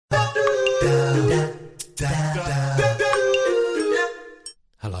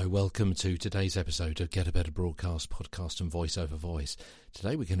Hello, welcome to today's episode of Get a Better Broadcast, Podcast and Voice over Voice.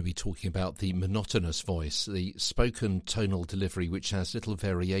 Today we're going to be talking about the monotonous voice, the spoken tonal delivery which has little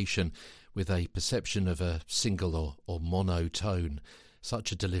variation with a perception of a single or monotone.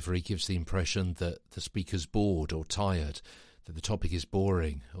 Such a delivery gives the impression that the speaker's bored or tired, that the topic is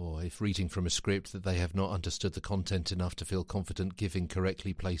boring, or if reading from a script that they have not understood the content enough to feel confident giving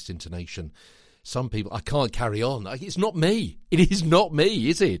correctly placed intonation. Some people, I can't carry on. It's not me. It is not me,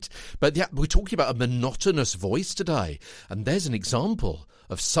 is it? But yeah, we're talking about a monotonous voice today. And there's an example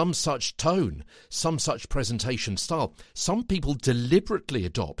of some such tone, some such presentation style. Some people deliberately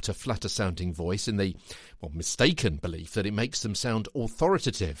adopt a flatter sounding voice in the, mistaken belief that it makes them sound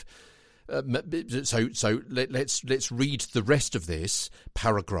authoritative. So let's read the rest of this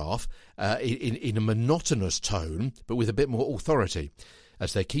paragraph in a monotonous tone, but with a bit more authority.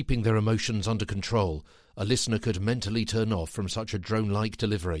 As they're keeping their emotions under control, a listener could mentally turn off from such a drone-like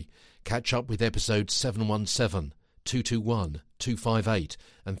delivery. Catch up with episodes 717, 221, 258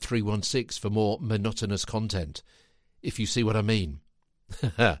 and 316 for more monotonous content. If you see what I mean.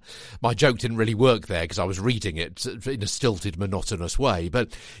 My joke didn't really work there because I was reading it in a stilted, monotonous way.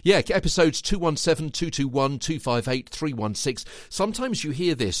 But yeah, episodes 217, 221, 258, 316. Sometimes you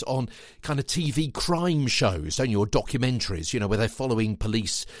hear this on kind of TV crime shows, don't you, or documentaries, where they're following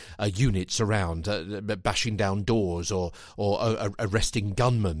police units around, bashing down doors or arresting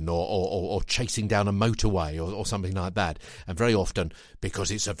gunmen or chasing down a motorway or something like that. And very often,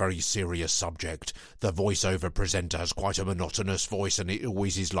 because it's a very serious subject, the voiceover presenter has quite a monotonous voice and it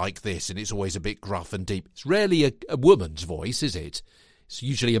always is like this, and it's always a bit gruff and deep. It's rarely a woman's voice, is it? It's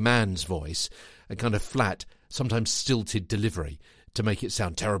usually a man's voice, a kind of flat, sometimes stilted delivery to make it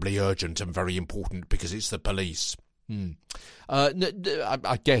sound terribly urgent and very important because it's the police.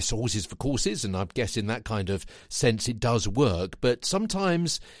 I guess horses for courses, and I guess in that kind of sense it does work, but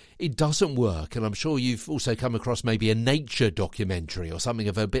sometimes it doesn't work. And I'm sure you've also come across maybe a nature documentary or something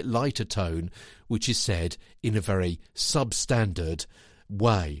of a bit lighter tone, which is said in a very substandard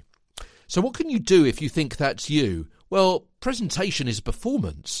way. So what can you do if you think that's you? Well, presentation is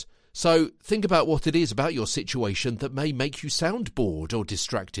performance. So think about what it is about your situation that may make you sound bored or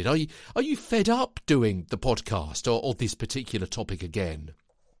distracted. Are you fed up doing the podcast or this particular topic again?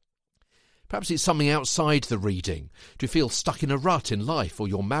 Perhaps it's something outside the reading. Do you feel stuck in a rut in life or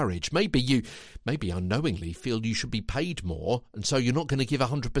your marriage? Maybe unknowingly feel you should be paid more, and so you're not going to give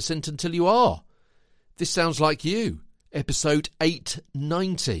 100% until you are. This sounds like you. Episode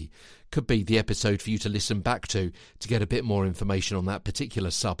 890 could be the episode for you to listen back to get a bit more information on that particular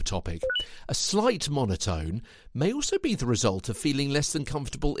subtopic. A slight monotone may also be the result of feeling less than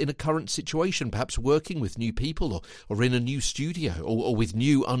comfortable in a current situation, perhaps working with new people or in a new studio or with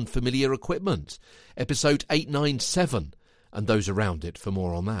new unfamiliar equipment. Episode 897 and those around it for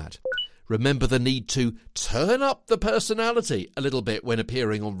more on that. Remember the need to turn up the personality a little bit when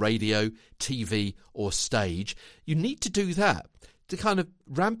appearing on radio, TV or stage. You need to do that to kind of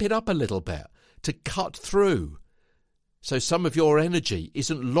ramp it up a little bit, to cut through. So some of your energy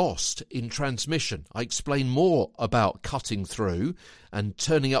isn't lost in transmission. I explain more about cutting through and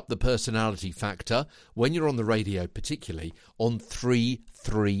turning up the personality factor when you're on the radio, particularly on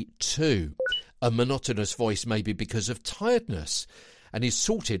 332. A monotonous voice may be because of tiredness, and is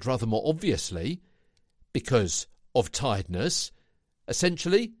sorted rather more obviously because of tiredness.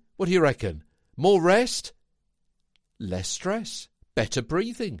 Essentially, what do you reckon? More rest? Less stress? Better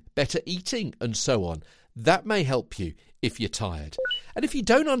breathing? Better eating? And so on. That may help you if you're tired. And if you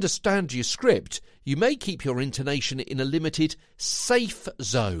don't understand your script, you may keep your intonation in a limited safe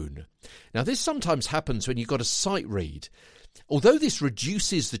zone. Now, this sometimes happens when you've got a sight read. Although this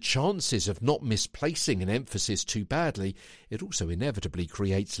reduces the chances of not misplacing an emphasis too badly, it also inevitably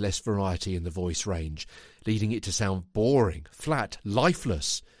creates less variety in the voice range, leading it to sound boring, flat,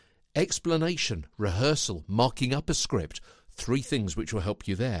 lifeless. Explanation, rehearsal, marking up a script, 3 things which will help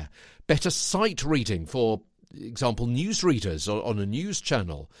you there. Better sight reading, for example, newsreaders on a news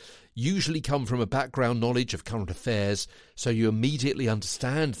channel, usually come from a background knowledge of current affairs, so you immediately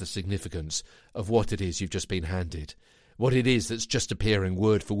understand the significance of what it is you've just been handed. What it is that's just appearing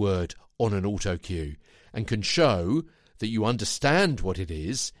word for word on an auto cue, and can show that you understand what it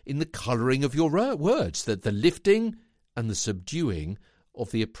is in the colouring of your words, that the lifting and the subduing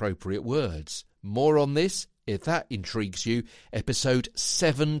of the appropriate words. More on this, if that intrigues you. Episode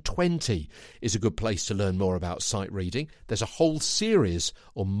 720 is a good place to learn more about sight reading. There's a whole series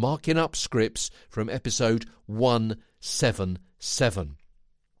on marking up scripts from episode 177.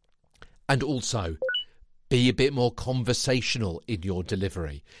 And also, Be a bit more conversational in your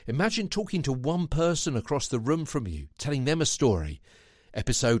delivery. Imagine talking to one person across the room from you, telling them a story.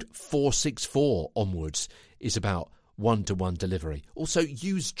 Episode 464 onwards is about one-to-one delivery. Also,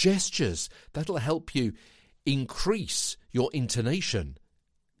 use gestures. That'll help you increase your intonation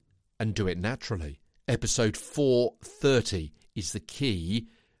and do it naturally. Episode 430 is the key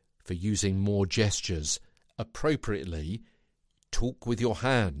for using more gestures appropriately. Talk with your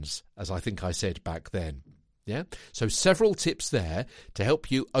hands, as I think I said back then. Yeah? So several tips there to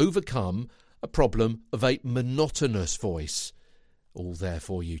help you overcome a problem of a monotonous voice. All there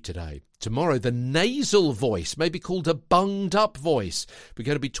for you today. Tomorrow, the nasal voice, maybe called a bunged up voice. We're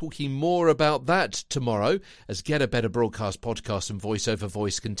going to be talking more about that tomorrow as Get a Better Broadcast podcast and voiceover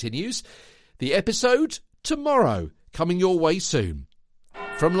voice continues. The episode tomorrow, coming your way soon.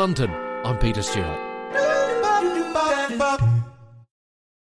 From London, I'm Peter Stewart.